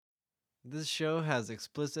This show has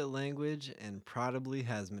explicit language and probably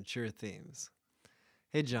has mature themes.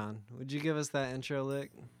 Hey John, would you give us that intro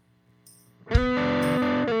lick?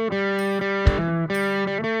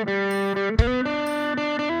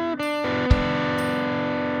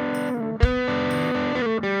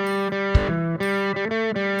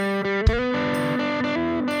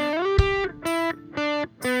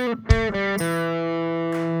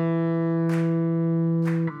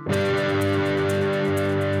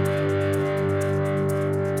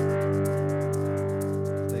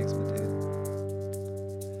 Thanks, my dude.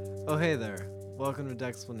 Oh, hey there. Welcome to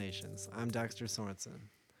Dexplanations. I'm Dexter Sorensen.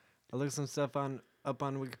 I looked some stuff up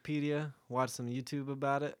on Wikipedia, watched some YouTube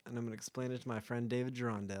about it, and I'm going to explain it to my friend David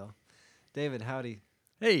Gerondale. David, howdy.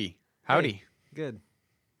 Hey, howdy. Hey, good.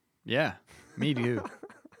 Yeah, me too.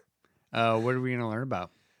 What are we going to learn about?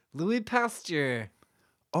 Louis Pasteur.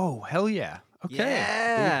 Oh, hell yeah. Okay.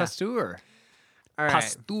 Yeah. Louis Pasteur. All right.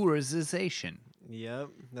 Pasteurization. Yep,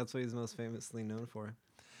 that's what he's most famously known for.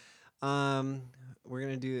 We're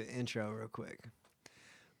going to do an intro real quick.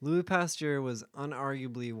 Louis Pasteur was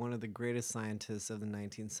unarguably one of the greatest scientists of the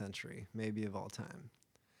 19th century, maybe of all time.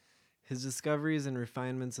 His discoveries and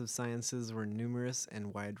refinements of sciences were numerous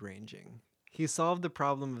and wide-ranging. He solved the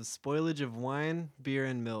problem of spoilage of wine, beer,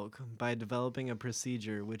 and milk by developing a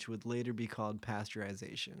procedure which would later be called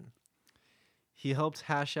pasteurization. He helped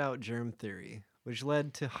hash out germ theory, which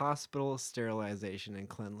led to hospital sterilization and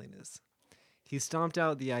cleanliness. He stomped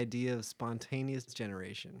out the idea of spontaneous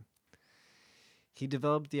generation. He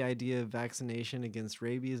developed the idea of vaccination against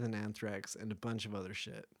rabies and anthrax and a bunch of other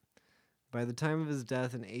shit. By the time of his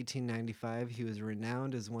death in 1895, he was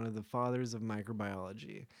renowned as one of the fathers of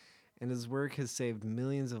microbiology, and his work has saved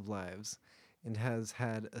millions of lives and has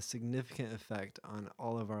had a significant effect on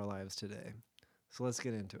all of our lives today. So let's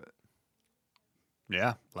get into it.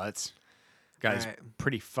 Yeah, let's. Guy's All right.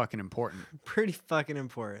 pretty fucking important. Pretty fucking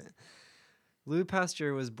important. Louis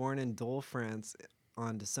Pasteur was born in Dole, France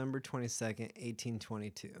on December 22nd,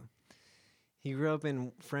 1822. He grew up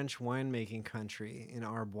in French winemaking country in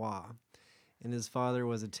Arbois, and his father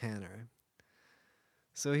was a tanner.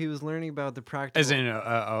 So he was learning about the practical... As in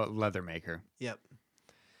a leather maker. Yep.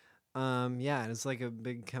 Yeah, and it's like a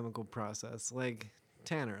big chemical process. Like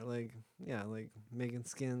tanner, like making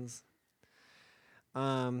skins.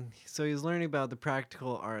 So he was learning about the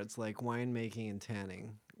practical arts like winemaking and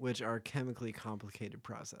tanning, which are chemically complicated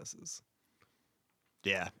processes.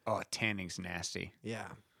 Yeah. Oh, tanning's nasty. Yeah.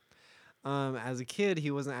 As a kid,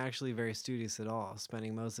 he wasn't actually very studious at all,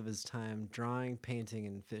 spending most of his time drawing, painting,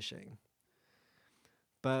 and fishing.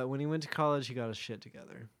 But when he went to college, he got his shit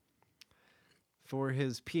together. For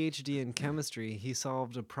his PhD in chemistry, he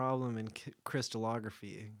solved a problem in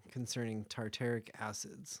crystallography concerning tartaric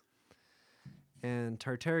acids. And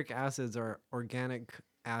tartaric acids are organic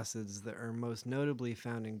acids that are most notably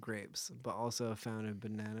found in grapes, but also found in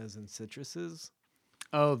bananas and citruses.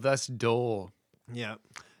 Oh, that's Dole. Yep.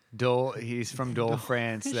 Dole, he's from Dole,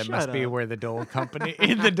 France. That Shut must be up. where the Dole company,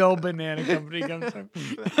 the Dole Banana Company comes from.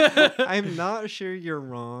 I'm not sure you're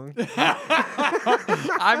wrong.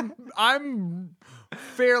 I'm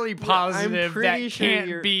fairly positive pretty that sure can't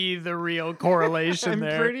you're- be the real correlation I'm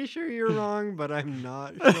there. pretty sure you're wrong, but I'm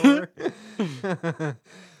not sure.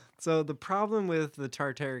 So the problem with the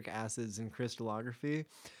tartaric acids in crystallography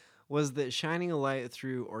was that shining a light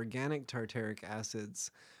through organic tartaric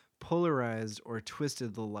acids polarized or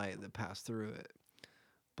twisted the light that passed through it.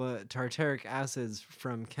 But tartaric acids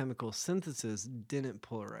from chemical synthesis didn't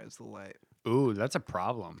polarize the light. Ooh, that's a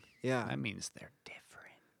problem. Yeah. That means they're different.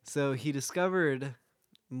 So he discovered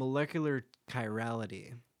molecular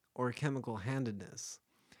chirality, or chemical handedness.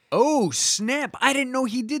 Oh, snap. I didn't know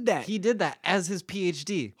he did that. He did that as his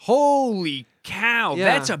PhD. Holy cow. Yeah.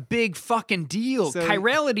 That's a big fucking deal. So-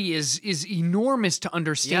 Chirality is enormous to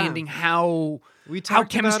understanding how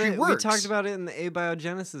chemistry about it. works. We talked about it in the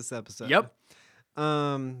abiogenesis episode. Yep.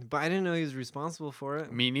 But I didn't know he was responsible for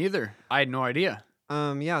it. Me neither. I had no idea.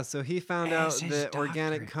 Yeah, so he found out As his that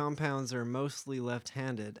organic doctorate. compounds are mostly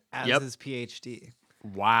left-handed as Yep. his PhD.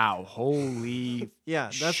 Wow. Holy Yeah,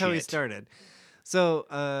 that's how he shit. started. So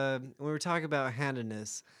when we're talking about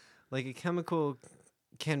handedness, like a chemical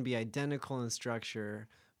can be identical in structure,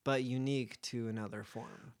 but unique to another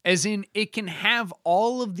form. As in, it can have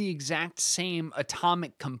all of the exact same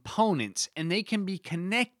atomic components, and they can be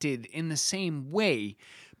connected in the same way.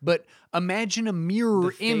 But imagine a mirror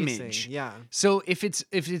The facing, image. yeah. So if it's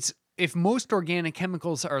if most organic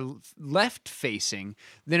chemicals are left facing,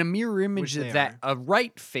 then a mirror image Which of they that, are. a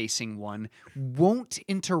right facing one, won't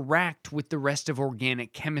interact with the rest of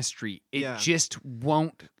organic chemistry. It Yeah. just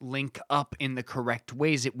won't link up in the correct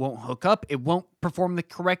ways. It won't hook up. It won't perform the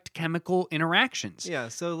correct chemical interactions. Yeah,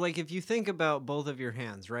 so like if you think about both of your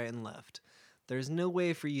hands, right and left, there's no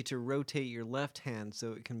way for you to rotate your left hand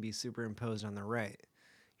so it can be superimposed on the right.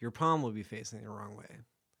 Your palm will be facing the wrong way.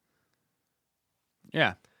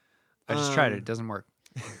 Yeah. I just tried it. Um, It doesn't work.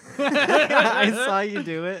 I saw you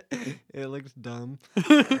do it. It looked dumb.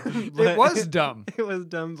 It was dumb. It was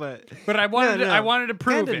dumb, but But I wanted No, to, I no. wanted to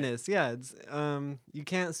prove it. handedness, yeah, it's you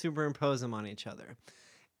can't superimpose them on each other.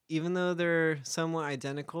 Even though they're somewhat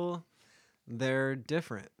identical, they're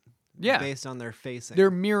different. Yeah. Based on their facing.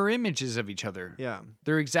 They're mirror images of each other. yeah.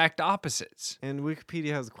 They're exact opposites. And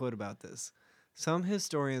Wikipedia has a quote about this. Some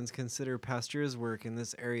historians consider Pasteur's work in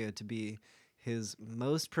this area to be his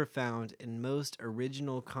most profound and most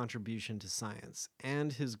original contribution to science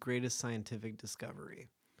and his greatest scientific discovery.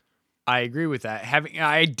 I agree with that.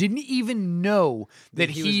 I didn't even know that That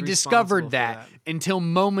he was he responsible discovered for that that. until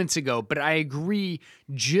moments ago, but I agree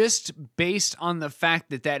just based on the fact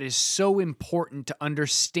that that is so important to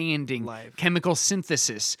understanding Life. chemical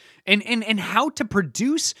synthesis and how to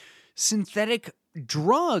produce synthetic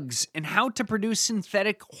drugs and how to produce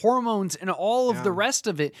synthetic hormones and all of the Yeah. rest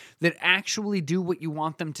of it that actually do what you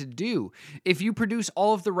want them to do. If you produce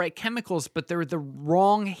all of the right chemicals, but they're the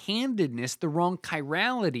wrong handedness, the wrong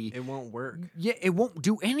chirality, It won't work. yeah, it won't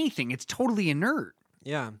do anything. It's totally inert.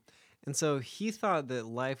 Yeah. And so he thought that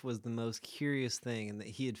life was the most curious thing and that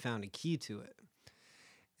he had found a key to it.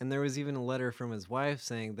 And there was even a letter from his wife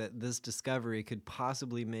saying that this discovery could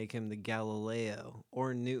possibly make him the Galileo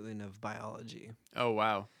or Newton of biology. Oh,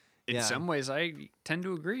 wow. In Yeah. some ways, I tend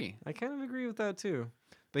to agree. I kind of agree with that too.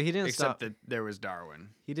 But he didn't Except stop. that there was Darwin,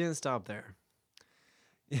 He didn't stop there.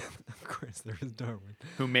 Yeah, of course there was Darwin.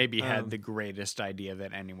 who maybe Um, had the greatest idea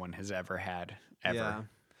that anyone has ever had, ever.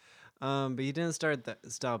 Yeah. But he didn't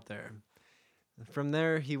stop there. From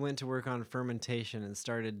there, he went to work on fermentation and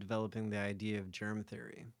started developing the idea of germ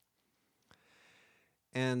theory.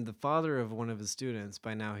 And the father of one of his students,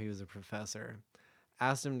 by now he was a professor,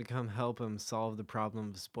 asked him to come help him solve the problem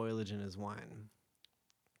of spoilage in his wine.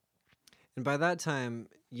 And by that time,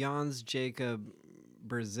 Jans Jacob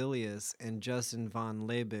Berzelius and Justin von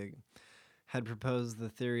Liebig had proposed the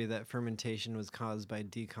theory that fermentation was caused by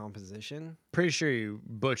decomposition. Pretty sure you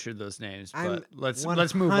butchered those names, I'm but let's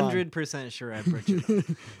move on. 100% sure I butchered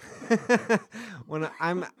them.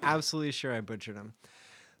 I'm absolutely sure I butchered them.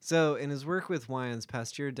 So, in his work with wines,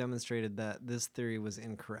 Pasteur demonstrated that this theory was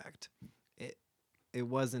incorrect. It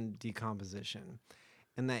wasn't decomposition,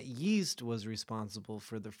 and that yeast was responsible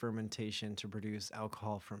for the fermentation to produce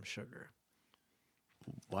alcohol from sugar.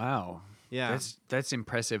 Wow. Yeah. That's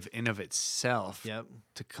impressive in of itself. Yep.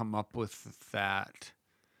 To come up with that.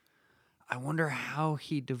 I wonder how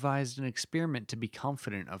he devised an experiment to be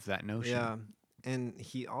confident of that notion. Yeah. And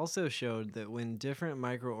he also showed that when different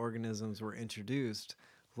microorganisms were introduced,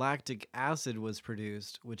 lactic acid was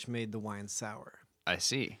produced, which made the wine sour. I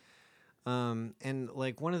see. And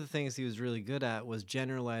like one of the things he was really good at was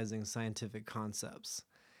generalizing scientific concepts.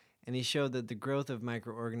 And he showed that the growth of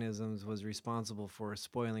microorganisms was responsible for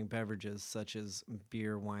spoiling beverages such as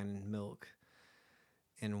beer, wine, and milk,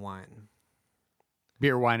 and wine.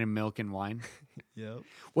 Beer, wine, and milk and wine. Yep.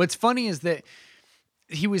 What's funny is that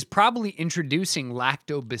he was probably introducing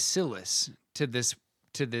lactobacillus to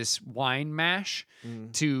this wine mash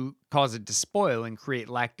to cause it to spoil and create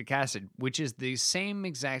lactic acid, which is the same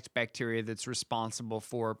exact bacteria that's responsible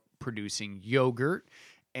for producing yogurt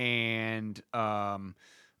and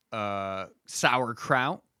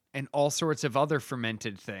sauerkraut and all sorts of other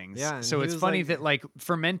fermented things. Yeah, and so he it's was funny like- that like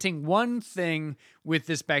fermenting one thing with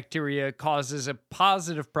this bacteria causes a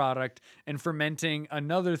positive product, and fermenting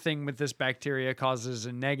another thing with this bacteria causes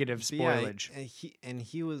a negative But yeah, spoilage.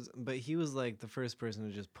 he was like the first person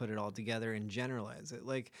to just put it all together and generalize it.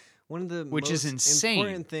 Like one of the Which is most insane.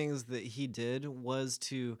 important things that he did was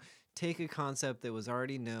to take a concept that was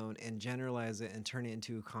already known and generalize it and turn it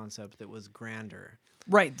into a concept that was grander.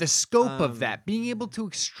 Right, the scope of Um, that, being able to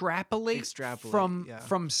extrapolate from yeah.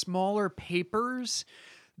 smaller papers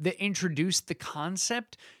that introduce the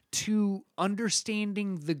concept to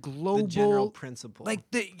understanding the global The general principle. like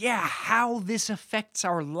how this affects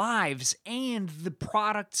our lives and the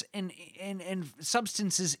products and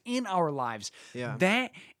substances in our lives. Yeah.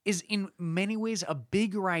 That is in many ways a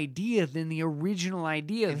bigger idea than the original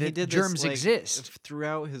idea And he that did this, germs like, exist.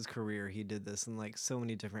 throughout his career. He did this in like so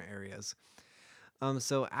many different areas.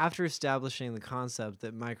 So after establishing the concept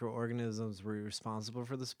that microorganisms were responsible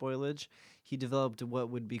for the spoilage, he developed what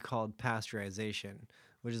would be called pasteurization,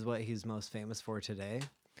 which is what he's most famous for today.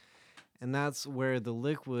 And that's where the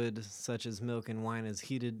liquid, such as milk and wine, is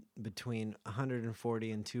heated between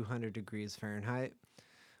 140 and 200 degrees Fahrenheit,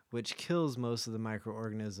 which kills most of the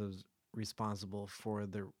microorganisms responsible for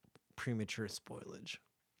the premature spoilage.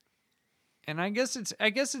 And I guess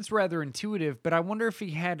it's rather intuitive, but I wonder if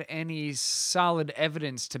he had any solid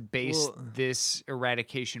evidence to base this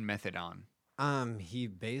eradication method on. He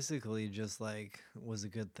basically just was a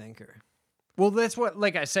good thinker. Well, that's what,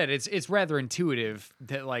 like I said, it's rather intuitive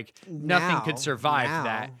that nothing could survive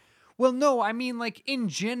that. Well, no, I mean in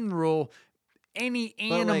general, any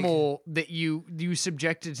animal that you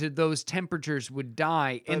subjected to those temperatures would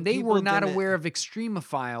die, and they were not aware of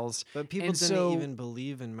extremophiles. But people didn't even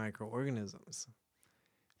believe in microorganisms.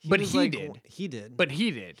 He did. He did. But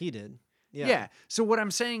he did. He did. Yeah. So what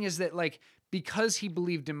I'm saying is that because he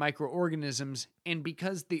believed in microorganisms and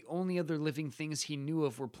because the only other living things he knew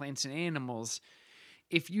of were plants and animals,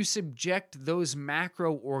 if you subject those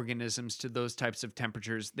macroorganisms to those types of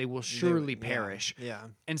temperatures, they will surely perish. Yeah.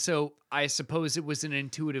 And so I suppose it was an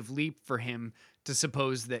intuitive leap for him to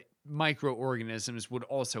suppose that microorganisms would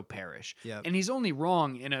also perish. Yep. And he's only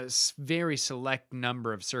wrong in a very select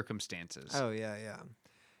number of circumstances. Oh, yeah, yeah.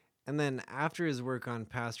 And then after his work on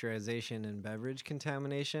pasteurization and beverage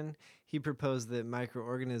contamination, he proposed that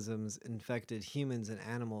microorganisms infected humans and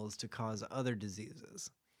animals to cause other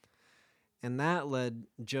diseases. And that led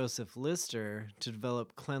Joseph Lister to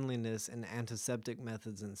develop cleanliness and antiseptic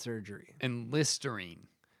methods in surgery. And Listerine.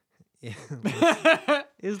 Yeah.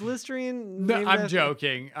 Is Listerine? No, I'm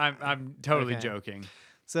joking. I'm totally joking.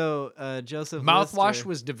 So Joseph Mouthwash Lister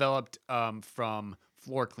was developed from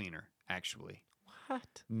floor cleaner, actually.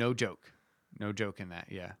 What? No joke. No joke in that,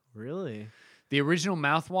 yeah. Really? The original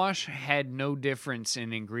mouthwash had no difference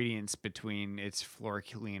in ingredients between its floor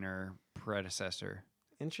cleaner predecessor.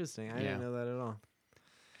 Interesting. I didn't know that at all.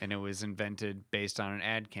 And it was invented based on an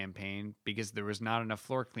ad campaign because there was not enough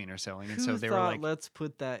floor cleaner selling, and Who so they thought, were like, let's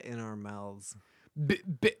put that in our mouths.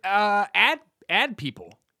 ad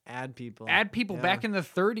people. Ad people. Ad people back in the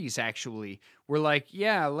 30s actually were like,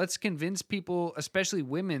 yeah, let's convince people, especially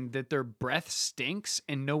women, that their breath stinks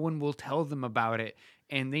and no one will tell them about it.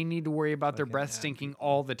 And they need to worry about their breath stinking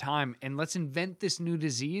all the time. And let's invent this new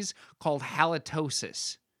disease called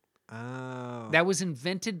halitosis. Oh. That was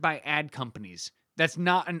invented by ad companies. That's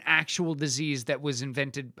not an actual disease that was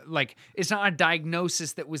invented. It's not a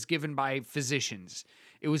diagnosis that was given by physicians.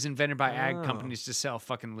 It was invented by ad companies to sell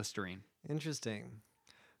fucking Listerine. Interesting.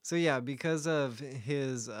 So yeah, because of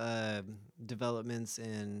his developments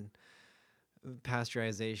in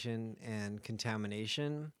pasteurization and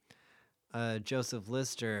contamination, Joseph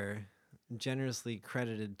Lister generously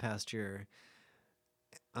credited Pasteur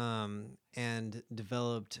and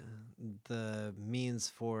developed the means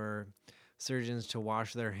for surgeons to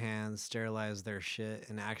wash their hands, sterilize their shit,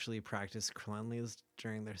 and actually practice cleanliness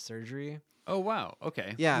during their surgery. Oh, wow.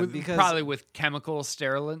 Okay. Yeah, because probably with chemical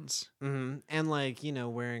sterilants. Mm-hmm.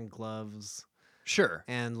 And wearing gloves. Sure.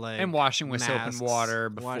 And washing with masks, soap and water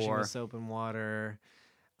before. Washing with soap and water.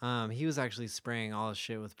 He was actually spraying all his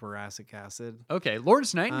shit with boracic acid. Okay.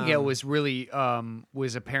 Lawrence Nightingale was really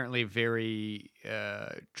was apparently very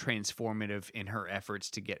transformative in her efforts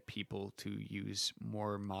to get people to use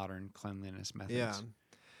more modern cleanliness methods. Yeah.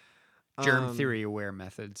 Germ theory aware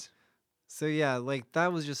methods. So yeah,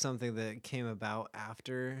 that was just something that came about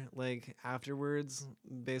afterwards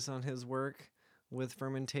based on his work with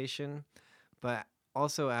fermentation. But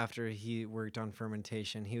also after he worked on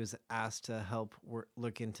fermentation, he was asked to help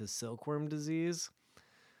look into silkworm disease,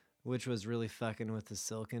 which was really fucking with the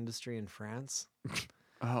silk industry in France.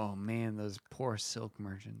 Oh man, those poor silk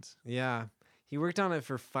merchants. Yeah. He worked on it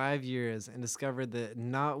for 5 years and discovered that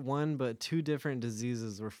not one but 2 different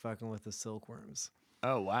diseases were fucking with the silkworms.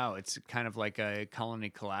 Oh wow, it's kind of like a colony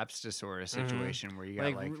collapse disorder situation where you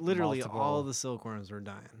got literally multiple... all the silkworms were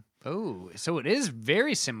dying. Oh, so it is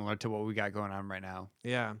very similar to what we got going on right now.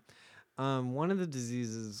 Yeah. One of the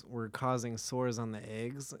diseases were causing sores on the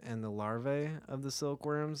eggs and the larvae of the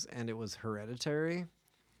silkworms, and it was hereditary.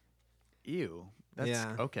 Ew.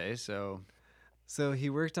 Okay, so he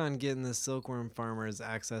worked on getting the silkworm farmers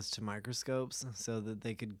access to microscopes so that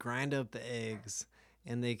they could grind up the eggs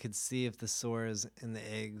and they could see if the sores in the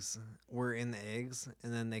eggs were in the eggs,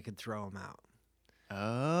 and then they could throw them out.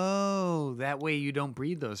 Oh, that way you don't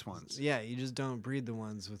breed those ones. Yeah, you just don't breed the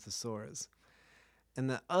ones with the sores. And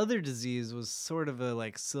the other disease was sort of a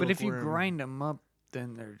silkworm. But if you grind them up,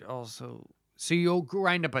 then they're also... So you'll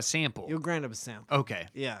grind up a sample. You'll grind up a sample. Okay.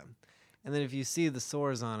 Yeah. And then if you see the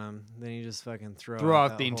sores on them, then you just fucking throw Throw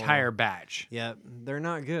out out the that whole. entire batch. Yep, they're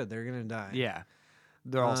not good. They're gonna die. Yeah.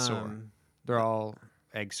 They're all sore. Um, They're all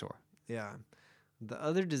egg sore. Yeah. The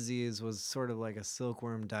other disease was sort of like a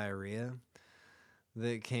silkworm diarrhea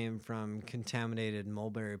that came from contaminated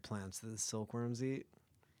mulberry plants that the silkworms eat.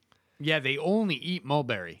 Yeah, they only eat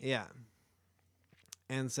mulberry. Yeah.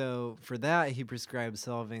 And so for that, he prescribed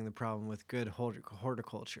solving the problem with good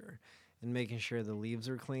horticulture and making sure the leaves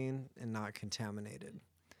are clean and not contaminated.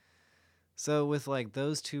 So with like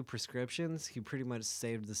those two prescriptions, he pretty much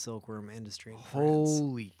saved the silkworm industry in France.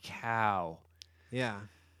 Holy cow. Yeah.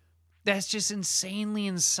 That's just insanely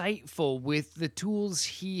insightful with the tools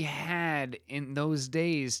he had in those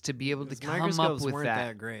days to be able to His come up microscopes with weren't that.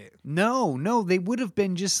 that great. No, they would have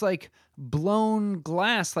been just like blown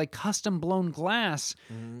glass, like custom blown glass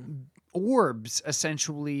orbs,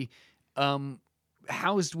 essentially,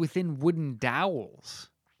 housed within wooden dowels.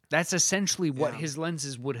 That's essentially what Yeah. his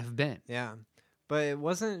lenses would have been. Yeah. But it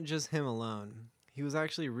wasn't just him alone. He was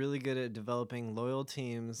actually really good at developing loyal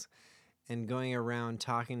teams and going around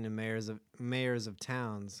talking to mayors of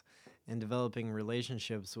towns and developing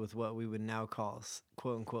relationships with what we would now call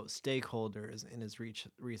quote unquote stakeholders in his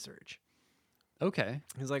research. Okay.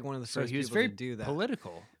 He's like one of the So first he was people very to do that.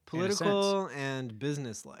 political. in a sense. Political and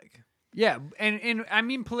business-like. Yeah, and I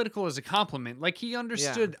mean political as a compliment. Like he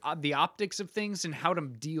understood the optics of things and how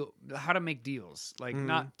to make deals. Like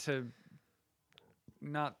not to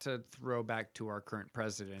throw back to our current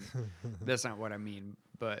president. That's not what I mean.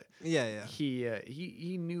 But Yeah.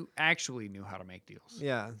 he knew how to make deals.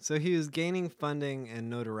 Yeah. So he was gaining funding and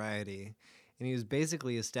notoriety, and he was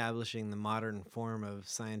basically establishing the modern form of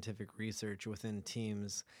scientific research within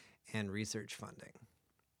teams and research funding.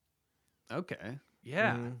 Okay.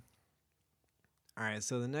 Yeah. All right,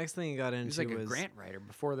 so the next thing he got into He was like a grant writer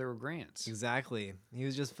before there were grants. Exactly. He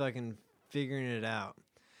was just fucking figuring it out.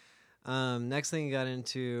 Next thing he got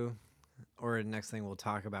into, or next thing we'll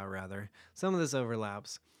talk about rather, some of this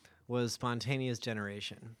overlaps, was spontaneous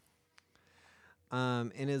generation.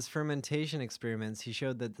 In his fermentation experiments, he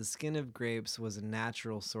showed that the skin of grapes was a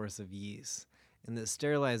natural source of yeast, and that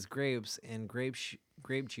sterilized grapes and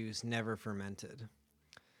grape juice never fermented.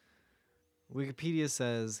 Wikipedia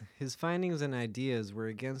says, his findings and ideas were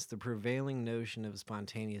against the prevailing notion of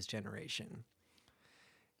spontaneous generation.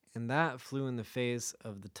 And that flew in the face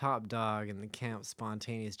of the top dog in the camp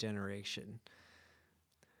spontaneous generation,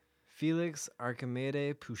 Felix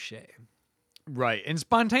Archimede Pouchet. Right. And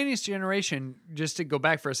spontaneous generation, just to go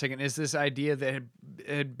back for a second, is this idea that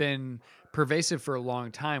had been pervasive for a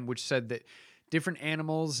long time, which said that different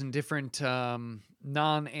animals and different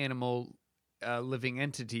non-animal living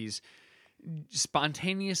entities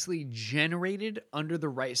spontaneously generated under the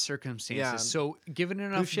right circumstances. Yeah. So given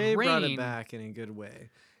enough Pouchet rain, brought it back in a good way.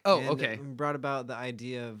 Oh, and okay. Brought about the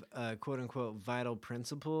idea of quote-unquote vital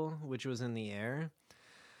principle, which was in the air,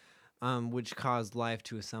 which caused life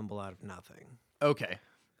to assemble out of nothing. Okay.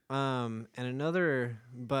 And another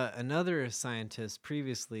scientist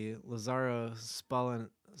previously, Lazzaro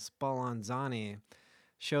Spallanzani,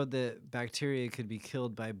 showed that bacteria could be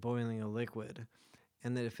killed by boiling a liquid,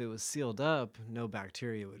 and that if it was sealed up, no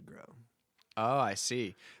bacteria would grow. Oh, I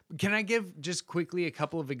see. Can I give just quickly a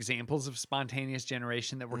couple of examples of spontaneous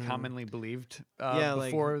generation that were commonly believed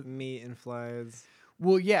before? Like meat and flies.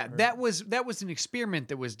 Well, yeah, that was an experiment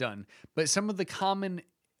that was done, but some of the common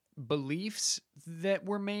beliefs that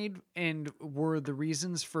were made and were the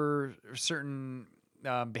reasons for certain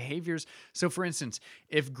behaviors. So, for instance,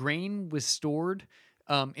 if grain was stored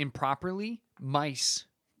improperly, mice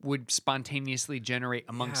would spontaneously generate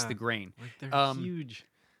amongst the grain. Like they're huge.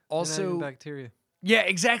 Also, bacteria. Yeah,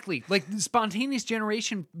 exactly. Like spontaneous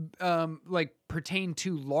generation, like pertain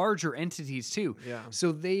to larger entities too. Yeah.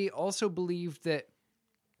 So they also believed that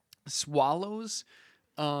swallows,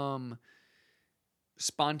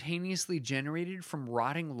 spontaneously generated from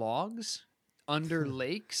rotting logs under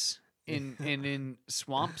lakes in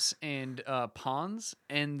swamps and ponds,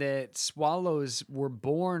 and that swallows were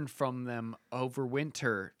born from them over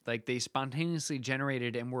winter. Like they spontaneously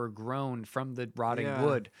generated and were grown from the rotting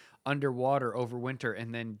wood underwater over winter,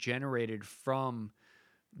 and then generated from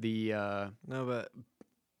the. No, but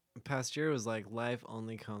Pasteur was like, life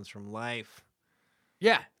only comes from life.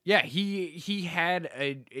 Yeah. He had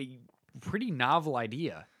a pretty novel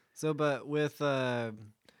idea. So, but with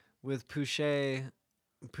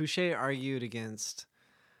Pouchet argued against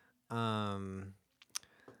Lazzaro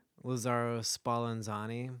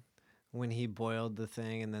Spallanzani when he boiled the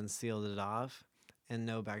thing and then sealed it off and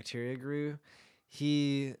no bacteria grew.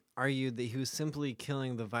 He argued that he was simply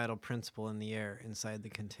killing the vital principle in the air inside the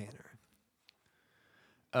container.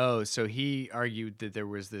 Oh, so he argued that there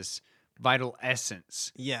was this vital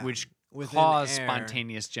essence, Yeah, which within caused air.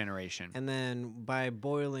 spontaneous generation. And then by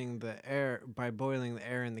boiling the air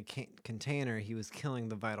in the container, he was killing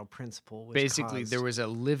the vital principle, which Basically, caused, there was a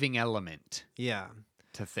living element yeah.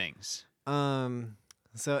 to things.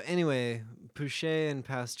 So anyway, Pouchet and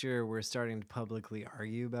Pasteur were starting to publicly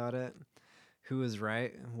argue about it, who was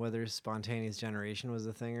right, whether spontaneous generation was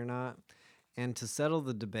a thing or not. And to settle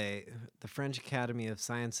the debate, the French Academy of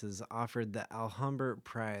Sciences offered the Alhumbert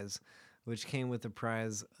Prize, which came with a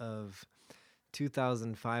prize of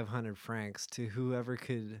 2,500 francs to whoever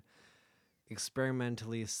could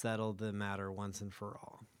experimentally settle the matter once and for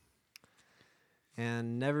all.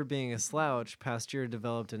 And never being a slouch, Pasteur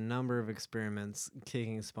developed a number of experiments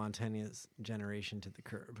kicking spontaneous generation to the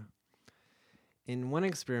curb. In one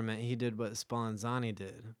experiment, he did what Spallanzani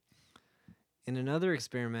did. In another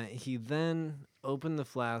experiment, he then opened the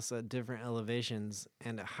flasks at different elevations,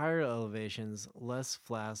 and at higher elevations, less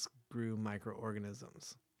flasks grew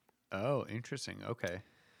microorganisms. Oh, interesting. Okay.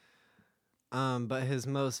 But his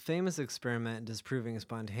most famous experiment disproving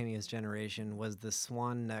spontaneous generation was the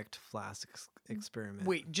swan-necked flask experiment.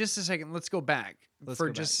 Wait, just a second. Let's go back Let's for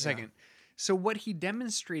go just a back, yeah. second. So what he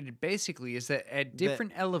demonstrated basically is that at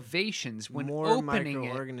different elevations, when more opening it,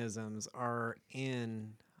 microorganisms are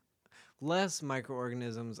in less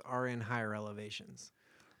microorganisms are in higher elevations.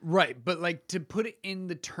 right? But like to put it in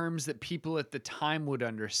the terms that people at the time would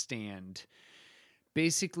understand,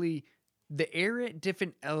 basically, the air at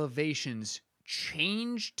different elevations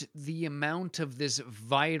changed the amount of this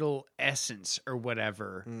vital essence or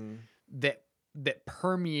whatever that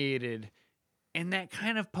permeated. And that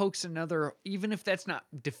kind of pokes another, even if that's not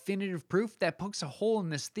definitive proof, that pokes a hole in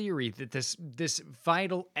this theory that this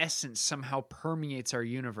vital essence somehow permeates our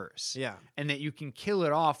universe. Yeah. And that you can kill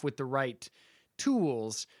it off with the right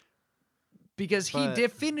tools, because he But,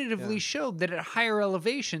 definitively yeah. showed that at higher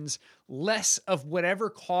elevations, less of whatever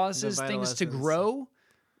causes vital things to essence. grow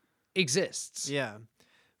exists. Yeah.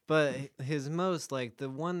 But his most, like, the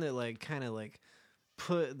one that, like, kind of, like,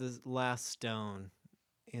 put the last stone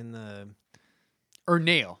in the... Or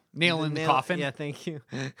nail in the coffin. Yeah, thank you.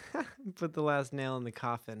 Put the last nail in the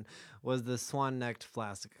coffin was the swan-necked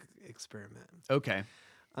flask experiment. Okay.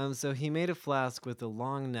 So he made a flask with a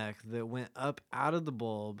long neck that went up out of the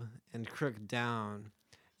bulb and crooked down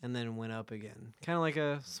and then went up again. Kind of like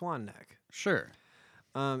a swan neck. Sure.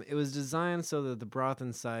 It was designed so that the broth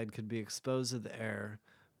inside could be exposed to the air,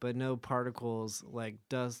 but no particles like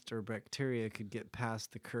dust or bacteria could get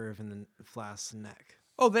past the curve in the flask's neck.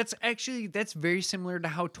 Oh, that's very similar to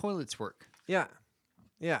how toilets work. Yeah.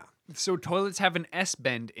 Yeah. So toilets have an S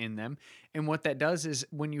bend in them, and what that does is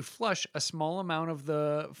when you flush, a small amount of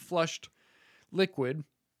the flushed liquid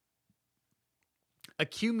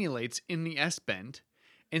accumulates in the S bend,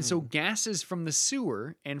 and so gases from the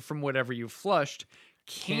sewer and from whatever you flushed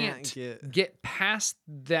can't get past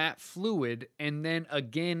that fluid and then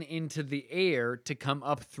again into the air to come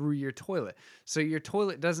up through your toilet. So your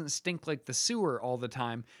toilet doesn't stink like the sewer all the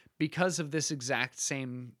time because of this exact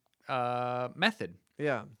same method.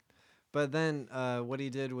 Yeah. But then what he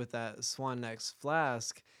did with that swan neck's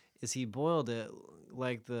flask is he boiled it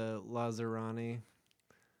like the Lazzaroni.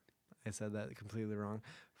 I said that completely wrong.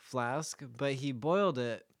 Flask. But he boiled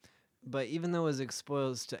it, but even though it was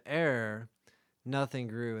exposed to air, nothing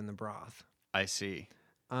grew in the broth. I see.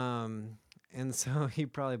 And so he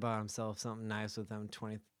probably bought himself something nice with them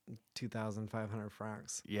 2,500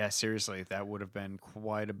 francs. Yeah, seriously, that would have been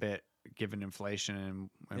quite a bit given inflation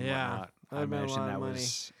and Yeah, whatnot. that I would've been a imagine lot of that money.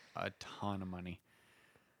 was a ton of money.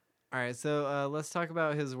 All right, so let's talk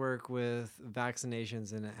about his work with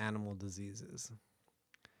vaccinations and animal diseases.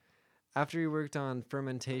 After he worked on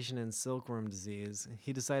fermentation and silkworm disease,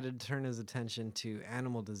 he decided to turn his attention to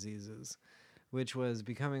animal diseases, which was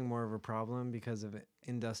becoming more of a problem because of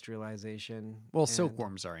industrialization. Well, and-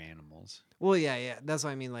 silkworms are animals. Well, yeah, that's what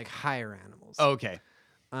I mean, like higher animals. Okay.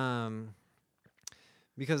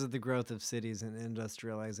 Because of the growth of cities and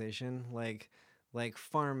industrialization, like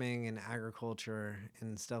farming and agriculture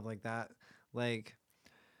and stuff like that, like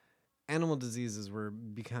animal diseases were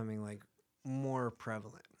becoming like more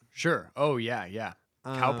prevalent. Sure. Oh, yeah.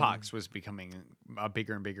 Cowpox was becoming a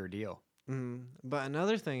bigger and bigger deal. But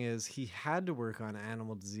another thing is he had to work on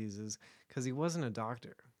animal diseases because he wasn't a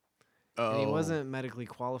doctor. Oh. And he wasn't medically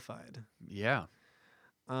qualified. Yeah.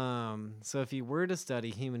 So if he were to study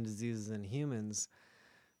human diseases in humans,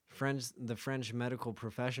 the French medical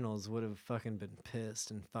professionals would have fucking been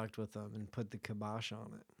pissed and fucked with them and put the kibosh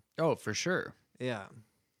on it. Oh, for sure. Yeah.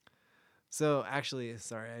 So actually,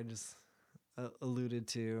 sorry, I just alluded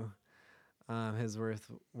to his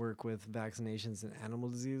work with vaccinations and animal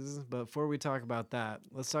diseases. But before we talk about that,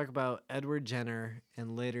 let's talk about Edward Jenner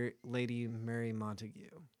and later Lady Mary Montagu.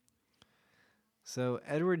 So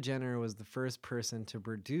Edward Jenner was the first person to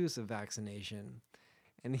produce a vaccination,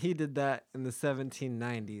 and he did that in the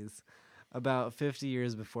 1790s, about 50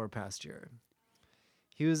 years before Pasteur.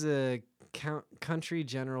 He was a country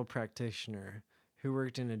general practitioner who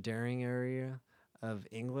worked in a dairying area of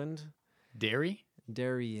England. Dairy?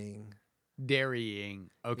 Dairying. Dairying.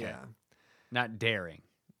 Okay. Yeah. Not daring.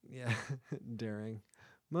 Yeah, daring.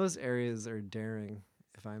 Most areas are daring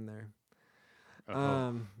if I'm there.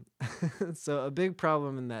 So a big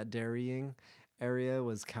problem in that dairying area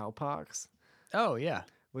was cowpox, Oh, yeah.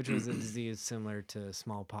 which was a disease similar to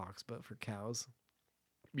smallpox, but for cows.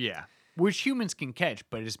 Yeah. Which humans can catch,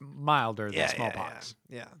 but it's milder than smallpox.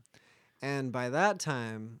 Yeah. And by that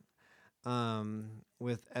time,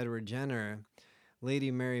 with Edward Jenner,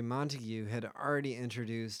 Lady Mary Montagu had already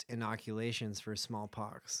introduced inoculations for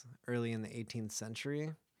smallpox early in the 18th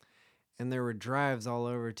century. And there were drives all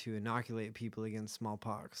over to inoculate people against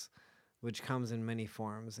smallpox, which comes in many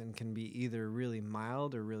forms and can be either really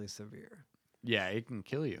mild or really severe. Yeah, it can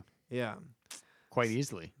kill you Yeah. quite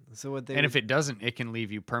easily. So what they And if it doesn't, it can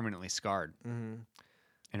leave you permanently scarred in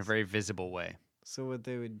a very visible way. So what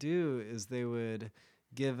they would do is they would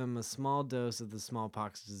give him a small dose of the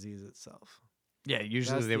smallpox disease itself. Yeah,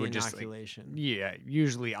 usually That's they the would just inoculation.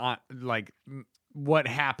 usually on what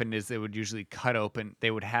happened is they would usually cut open.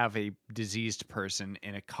 They would have a diseased person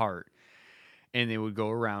in a cart, and they would go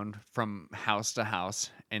around from house to house,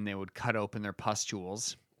 and they would cut open their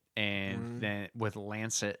pustules, and then with a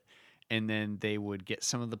lancet, and then they would get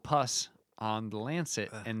some of the pus on the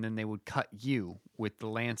lancet, and then they would cut you with the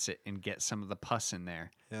lancet and get some of the pus in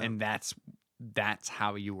there, and that's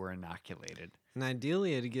how you were inoculated. And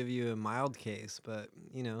ideally, it'd give you a mild case, but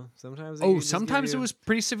sometimes. Sometimes it was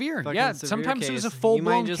pretty severe. Fucking Yeah, severe sometimes it was a case. full You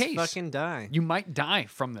might blown just case. fucking die. You might die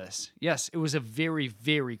from this. Yes, it was a very,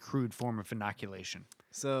 very crude form of inoculation.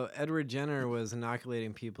 So Edward Jenner was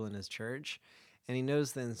inoculating people in his church, and he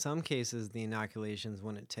noticed that in some cases the inoculations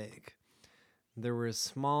wouldn't take. There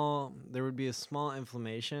would be a small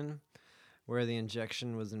inflammation where the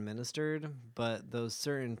injection was administered, but those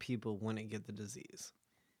certain people wouldn't get the disease.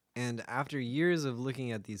 And after years of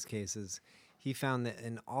looking at these cases, he found that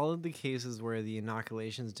in all of the cases where the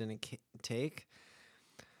inoculations didn't take,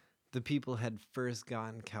 the people had first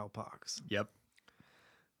gotten cowpox. Yep.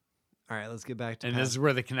 All right, let's get back to And this is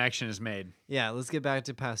where the connection is made. Yeah, let's get back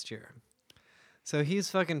to Pasteur. So he's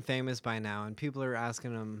fucking famous by now, and people are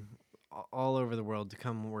asking him all over the world to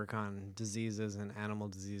come work on diseases and animal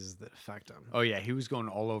diseases that affect him. Oh, yeah. He was going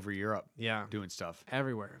all over Europe Yeah. doing stuff.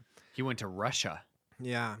 Everywhere. He went to Russia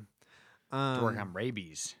Yeah. to work on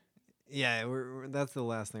rabies. Yeah, that's the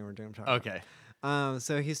last thing we're doing. Okay.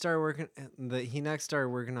 So he started working. He next started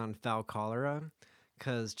working on fowl cholera,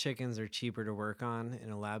 because chickens are cheaper to work on in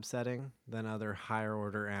a lab setting than other higher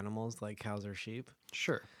order animals like cows or sheep.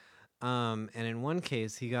 Sure. And in one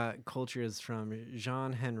case, he got cultures from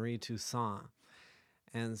Jean-Henri Toussaint,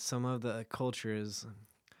 and some of the cultures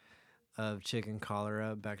of chicken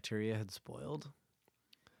cholera bacteria had spoiled.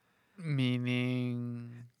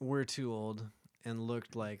 Meaning? Were too old and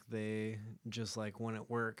looked like they just wouldn't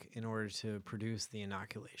work in order to produce the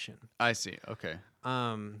inoculation. I see. Okay.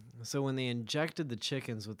 So when they injected the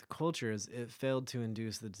chickens with the cultures, it failed to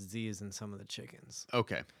induce the disease in some of the chickens.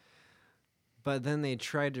 Okay. But then they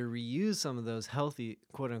tried to reuse some of those healthy,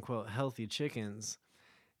 quote unquote, healthy chickens,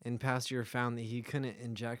 and Pasteur found that he couldn't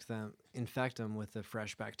infect them with the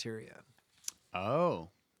fresh bacteria. Oh.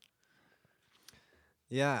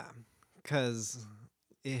 Yeah, because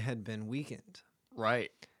it had been weakened.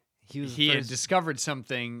 Right. He had discovered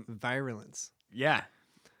something. Virulence. Yeah.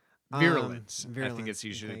 Virulence. Virulence. I think it's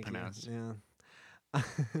usually Thank pronounced. You. Yeah.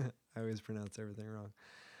 I always pronounce everything wrong.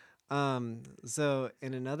 So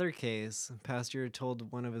in another case, Pasteur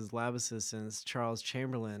told one of his lab assistants, Charles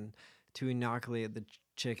Chamberlain, to inoculate the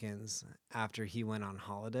chickens after he went on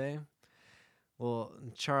holiday. Well,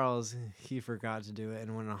 Charles, he forgot to do it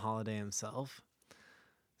and went on holiday himself.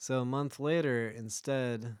 So a month later,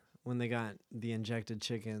 instead, when they got the injected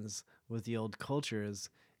chickens with the old cultures,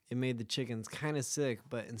 it made the chickens kind of sick,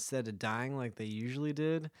 but instead of dying like they usually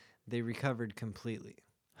did, they recovered completely.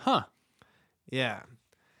 Huh. Yeah.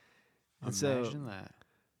 And Imagine that.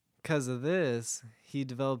 Because of this, he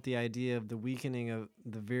developed the idea of the weakening of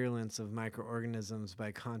the virulence of microorganisms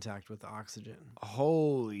by contact with oxygen.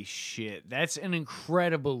 Holy shit. That's an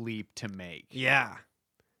incredible leap to make. Yeah.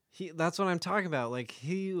 That's what I'm talking about.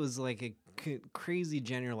 He was like a crazy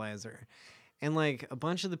generalizer. And like a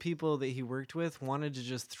bunch of the people that he worked with wanted to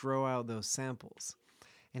just throw out those samples.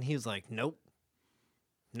 And he was like, nope,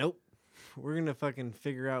 nope. We're going to fucking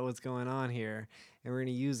figure out what's going on here and we're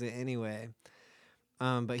going to use it anyway.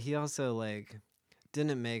 But he also like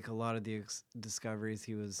didn't make a lot of the discoveries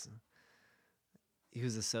he was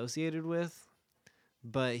associated with,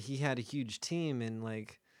 but he had a huge team and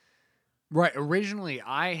like Right. Originally,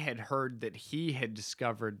 I had heard that he had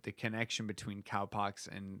discovered the connection between cowpox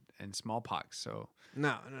and smallpox.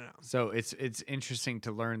 no. So it's interesting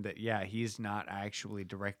to learn that he's not actually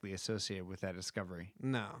directly associated with that discovery.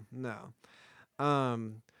 No.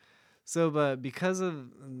 But because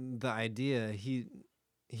of the idea, he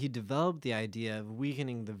developed the idea of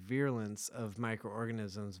weakening the virulence of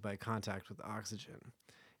microorganisms by contact with oxygen.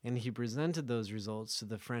 And he presented those results to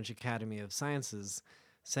the French Academy of Sciences,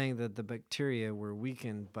 saying that the bacteria were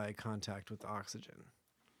weakened by contact with oxygen.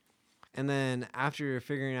 And then after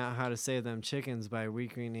figuring out how to save them chickens by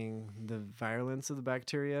weakening the virulence of the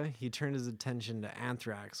bacteria, he turned his attention to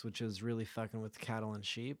anthrax, which is really fucking with cattle and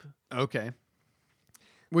sheep. Okay.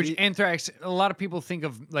 Which anthrax, a lot of people think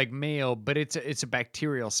of like male, but it's a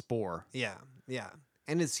bacterial spore. Yeah.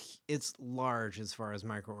 And it's large as far as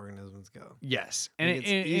microorganisms go. Yes. And it's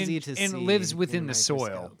easy to see. And it lives within in the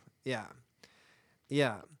soil. Yeah.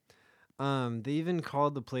 They even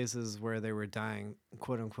called the places where they were dying,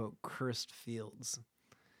 quote unquote, cursed fields.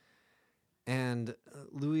 And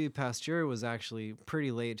Louis Pasteur was actually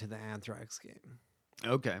pretty late to the anthrax game.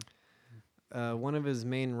 Okay. One of his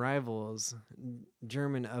main rivals,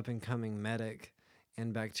 German up-and-coming medic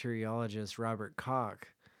and bacteriologist Robert Koch,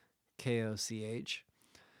 Koch,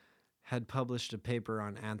 had published a paper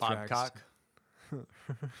on anthrax. Bob Koch?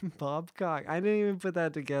 Bob Koch. I didn't even put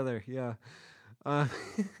that together. Yeah.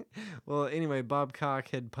 Well, anyway, Bob Koch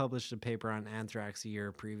had published a paper on anthrax a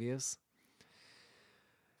year previous.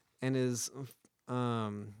 And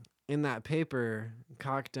in that paper,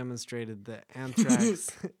 Koch demonstrated that anthrax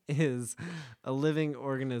is a living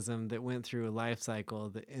organism that went through a life cycle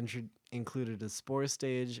that included a spore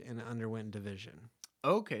stage and underwent division.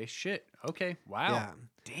 Okay, shit. Okay, wow. Yeah.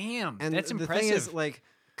 Damn, And that's the impressive. thing is, like,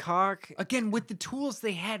 Koch... Again, with the tools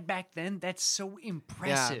they had back then, that's so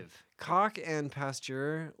impressive. Yeah. Koch and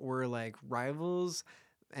Pasteur were, like, rivals,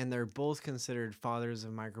 and they're both considered fathers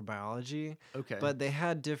of microbiology. Okay. But they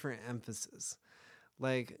had different emphasis.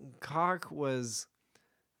 Like, Koch was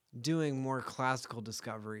doing more classical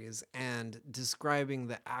discoveries and describing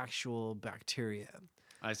the actual bacteria.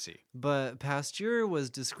 I see. But Pasteur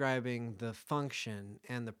was describing the function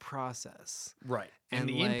and the process. Right. And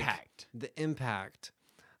the like, impact. The impact.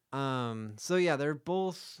 So yeah, they're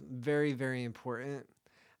both very, very important.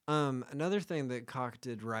 Another thing that Koch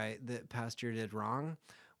did right that Pasteur did wrong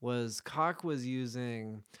was Koch was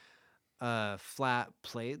using flat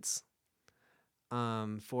plates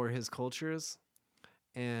for his cultures,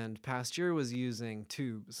 and Pasteur was using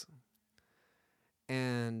tubes.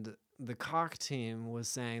 And the Koch team was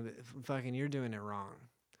saying that fucking you're doing it wrong.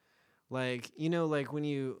 Like, you know, like when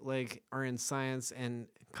you like are in science, and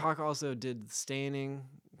Koch also did staining,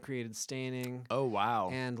 created staining. Oh, wow.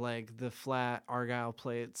 And like the flat argyle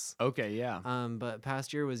plates. Okay, yeah. But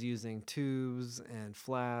Pasteur was using tubes and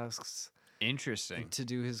flasks. Interesting. To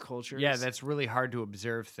do his cultures. Yeah, that's really hard to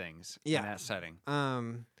observe things in that setting.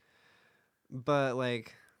 But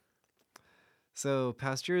like, so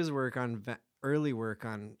Pasteur's early work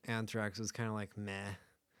on anthrax was kind of like meh,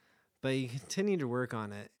 but he continued to work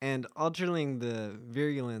on it, and altering the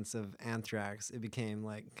virulence of anthrax, it became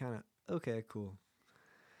like kind of okay, cool.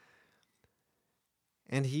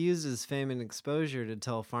 And he used his fame and exposure to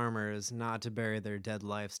tell farmers not to bury their dead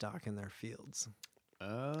livestock in their fields.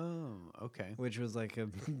 Oh, okay. Which was like a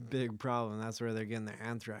big problem. That's where they're getting their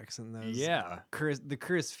anthrax in those. Yeah. The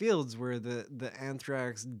cursed fields where the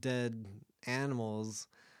anthrax dead animals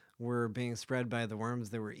were being spread by the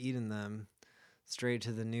worms that were eating them straight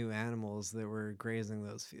to the new animals that were grazing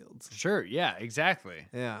those fields. Sure. Yeah, exactly.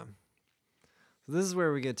 Yeah. So this is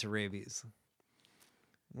where we get to rabies.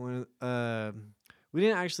 We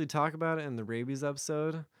didn't actually talk about it in the rabies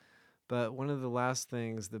episode, but one of the last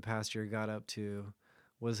things that Pasteur got up to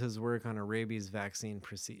was his work on a rabies vaccine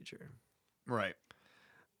procedure. Right.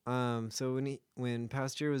 So when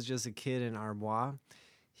Pasteur was just a kid in Arbois,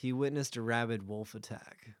 he witnessed a rabid wolf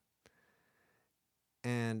attack.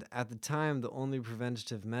 And at the time, the only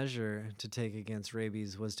preventative measure to take against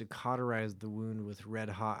rabies was to cauterize the wound with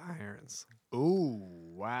red-hot irons. Ooh,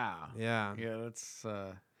 wow. Yeah. Yeah, that's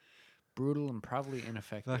brutal and probably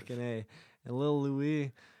ineffective. Fucking A. And little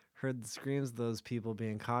Louis heard the screams of those people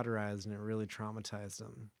being cauterized, and it really traumatized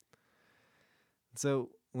him. So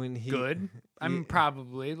when he Good. I mean,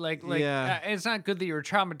 probably Yeah. it's not good that you're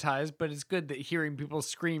traumatized, but it's good that hearing people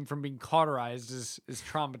scream from being cauterized is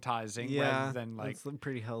traumatizing rather than like, that's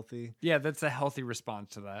pretty healthy. yeah, that's a healthy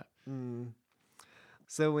response to that.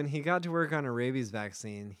 So when he got to work on a rabies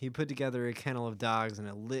vaccine, he put together a kennel of dogs and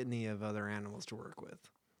a litany of other animals to work with.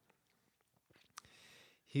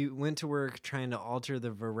 He went to work trying to alter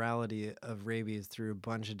the virality of rabies through a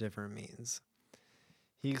bunch of different means.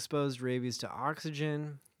 He exposed rabies to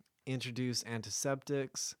oxygen, introduced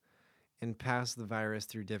antiseptics, and passed the virus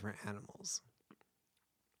through different animals.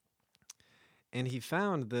 And he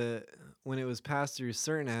found that when it was passed through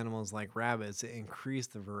certain animals like rabbits, it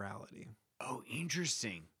increased the virality. Oh,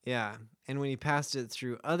 interesting. Yeah, and when he passed it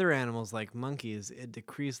through other animals like monkeys, it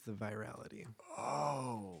decreased the virality.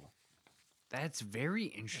 Oh, that's very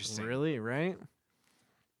interesting. Really, right?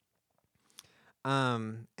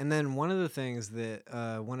 And then one of the things that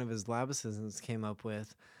one of his lab assistants came up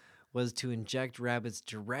with was to inject rabbits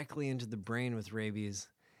directly into the brain with rabies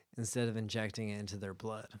instead of injecting it into their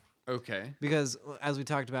blood. Okay. Because, as we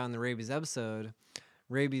talked about in the rabies episode,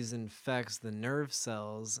 rabies infects the nerve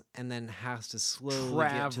cells and then has to slowly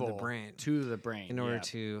get to the brain in order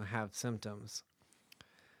to have symptoms.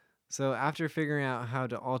 So after figuring out how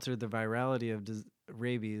to alter the virality of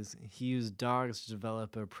rabies, he used dogs to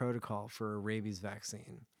develop a protocol for a rabies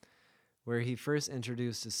vaccine, where he first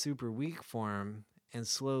introduced a super weak form and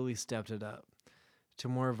slowly stepped it up to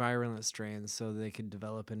more virulent strains so they could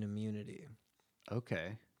develop an immunity.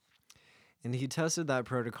 Okay. And he tested that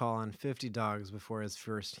protocol on 50 dogs before his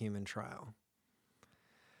first human trial.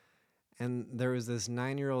 And there was this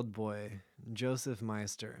 9-year-old boy, Joseph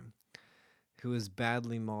Meister, who was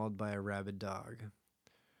badly mauled by a rabid dog.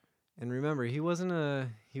 And remember, he wasn't a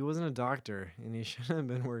doctor, and he shouldn't have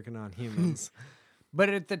been working on humans. But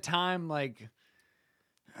at the time, like,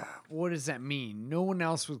 what does that mean? No one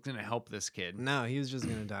else was going to help this kid. No, he was just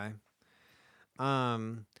going to die.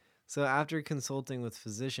 So after consulting with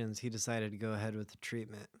physicians, he decided to go ahead with the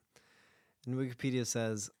treatment. And Wikipedia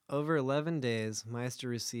says, over 11 days, Meister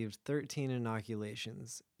received 13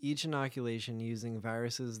 inoculations, each inoculation using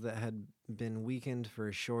viruses that had been weakened for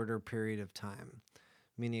a shorter period of time,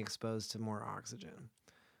 meaning exposed to more oxygen.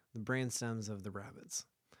 The brain stems of the rabbits.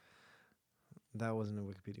 That wasn't a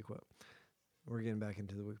Wikipedia quote. We're getting back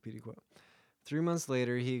into the Wikipedia quote. 3 months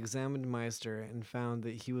later, he examined Meister and found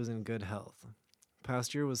that he was in good health.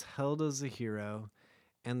 Pasteur was held as a hero,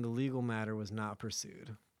 and the legal matter was not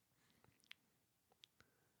pursued.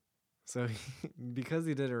 So, because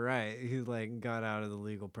he did it right, he got out of the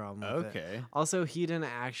legal problem with it. Also, he didn't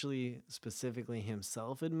actually specifically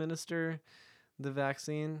himself administer the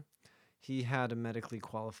vaccine. He had a medically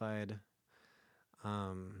qualified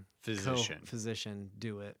physician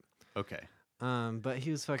do it. Okay. But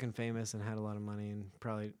he was fucking famous and had a lot of money and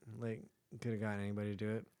probably could have gotten anybody to do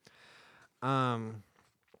it.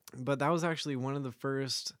 But that was actually one of the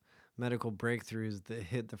first medical breakthroughs that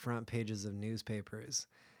hit the front pages of newspapers,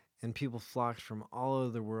 and people flocked from all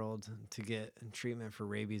over the world to get treatment for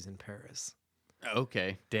rabies in Paris.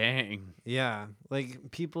 Okay, dang. Yeah,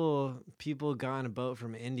 people got on a boat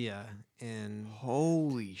from India and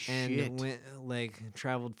holy shit, and went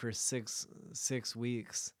traveled for six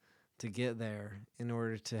weeks to get there in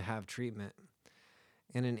order to have treatment.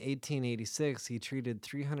 And in 1886, he treated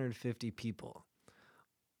 350 people,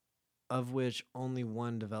 of which only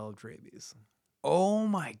one developed rabies. Oh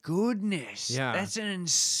my goodness. Yeah. That's an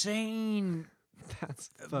insane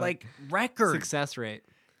record. Success rate.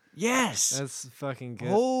 Yes. That's fucking good.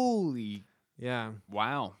 Holy. Yeah.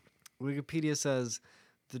 Wow. Wikipedia says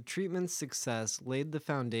the treatment's success laid the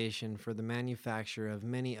foundation for the manufacture of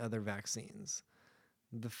many other vaccines.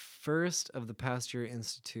 The first of the Pasteur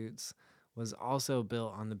Institutes was also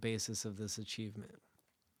built on the basis of this achievement.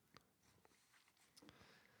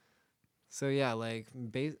 So yeah, I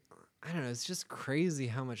don't know, it's just crazy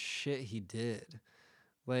how much shit he did.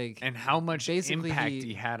 And how much impact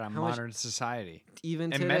he had on modern society.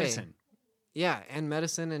 Even and today. Medicine. Yeah, and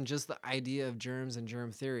medicine and just the idea of germs and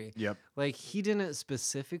germ theory. Yep. He didn't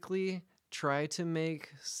specifically try to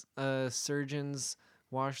make surgeons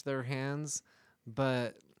wash their hands,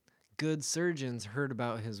 but good surgeons heard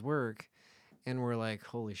about his work and were like,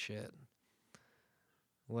 holy shit.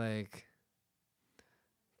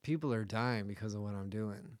 People are dying because of what I'm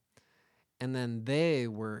doing. And then they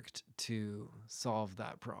worked to solve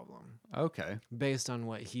that problem. Okay. Based on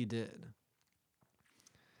what he did.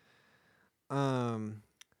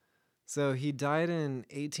 So he died in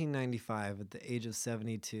 1895 at the age of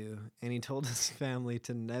 72, and he told his family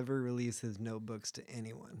to never release his notebooks to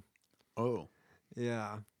anyone. Oh.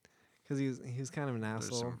 Yeah. Because he was kind of an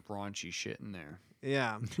asshole. There's some raunchy shit in there.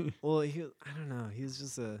 Yeah. Well, I don't know. He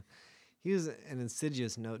was an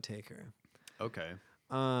insidious note taker. Okay.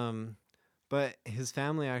 But his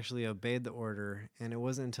family actually obeyed the order, and it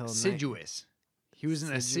wasn't until Assiduous. He was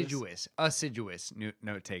an Assiduous? assiduous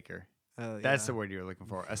note taker. That's the word you're looking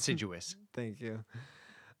for. Assiduous. Thank you.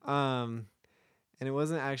 And it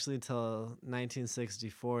wasn't actually until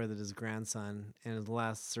 1964 that his grandson and his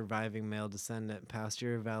last surviving male descendant,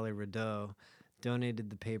 Pasteur Vallée-Rideau,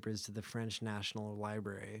 donated the papers to the French National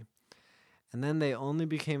Library. And then they only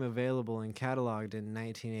became available and cataloged in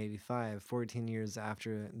 1985, 14 years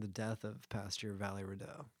after the death of Pasteur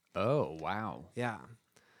Vallée-Rideau. Oh, wow. Yeah.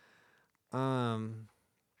 But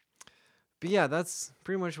yeah, that's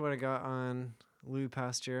pretty much what I got on Louis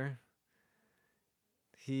Pasteur.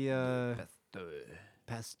 He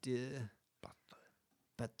Pasteur.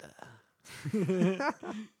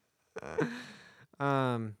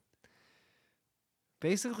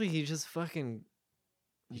 Basically he just fucking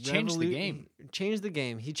changed the game. Changed the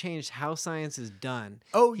game. He changed how science is done.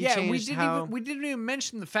 Oh yeah, we didn't even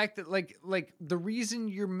mention the fact that like the reason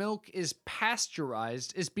your milk is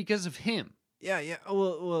pasteurized is because of him. Yeah.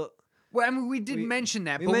 Well, I mean, we did mention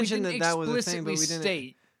that, but we didn't explicitly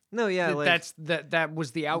state. No, yeah, that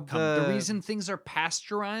was the outcome. The reason things are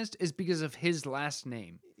pasteurized is because of his last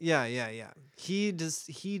name. Yeah. He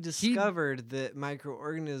discovered that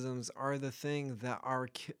microorganisms are the thing that are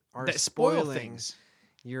that spoiling spoil things.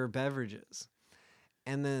 Your beverages.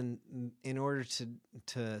 And then in order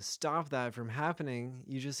to stop that from happening,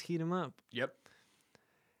 you just heat them up. Yep.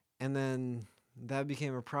 And then that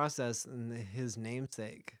became a process in his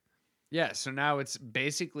namesake. Yeah, so now it's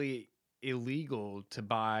basically illegal to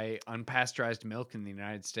buy unpasteurized milk in the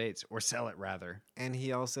United States, or sell it rather. And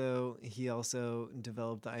he also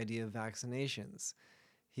developed the idea of vaccinations.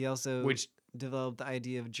 He also developed the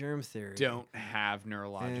idea of germ theory. Don't have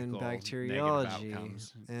neurological and bacteriology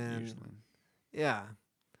outcomes, and usually. Yeah.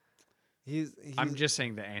 He's I'm just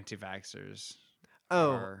saying the anti-vaxxers.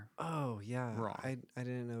 Oh yeah. Wrong. I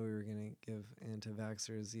didn't know we were gonna give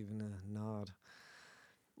anti-vaxxers even a nod.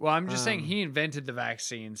 Well, I'm just saying he invented the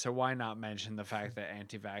vaccine, so why not mention the fact that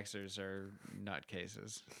anti-vaxxers are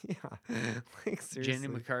nutcases? Yeah. Like seriously. Jenny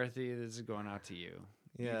McCarthy, this is going out to you.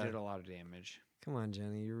 Yeah. You did a lot of damage. Come on,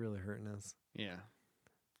 Jenny, you're really hurting us. Yeah.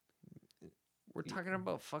 We're talking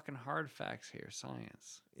about fucking hard facts here,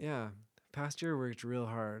 science. Yeah. Pasteur worked real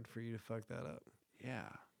hard for you to fuck that up. Yeah.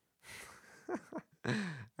 All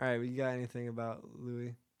right, you got anything about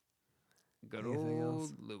Louis? Good Anything old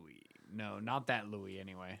else? Louis. No, not that Louis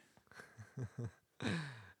anyway. All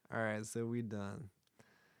right, so we done.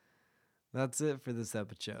 That's it for this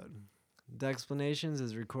episode. Dexplanations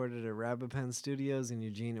is recorded at Rabbit Pen Studios in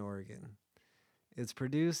Eugene, Oregon. It's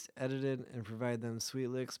produced, edited, and provided them sweet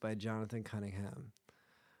licks by Jonathan Cunningham.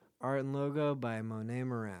 Art and logo by Monet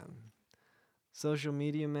Moran. Social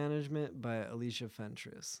media management by Alicia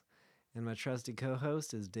Fentress. And my trusty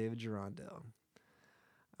co-host is David Gerondale.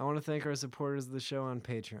 I want to thank our supporters of the show on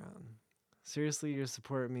Patreon. Seriously, your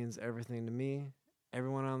support means everything to me,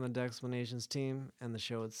 everyone on the Dexplanations team, and the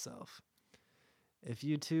show itself. If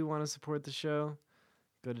you too want to support the show,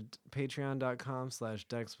 go to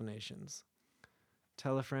patreon.com/Dexplanations.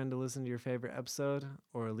 Tell a friend to listen to your favorite episode,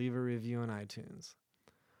 or leave a review on iTunes.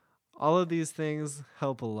 All of these things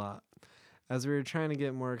help a lot, as we are trying to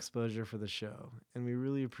get more exposure for the show, and we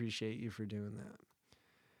really appreciate you for doing that.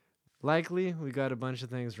 Likely, we got a bunch of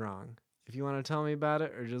things wrong. If you want to tell me about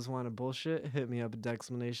it or just want to bullshit, hit me up at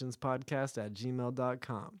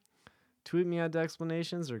dexplanationspodcast@gmail.com. Tweet me at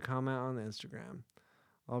Dexplanations or comment on the Instagram.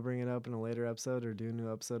 I'll bring it up in a later episode or do a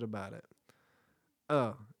new episode about it.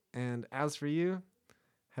 Oh, and as for you,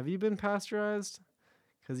 have you been pasteurized?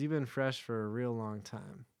 Because you've been fresh for a real long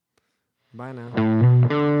time. Bye now.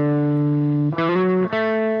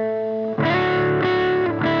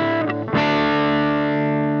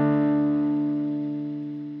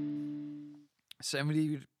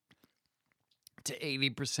 70 to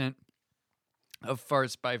 80% of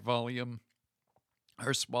farts by volume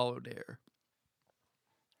are swallowed air.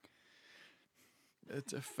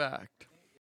 It's a fact.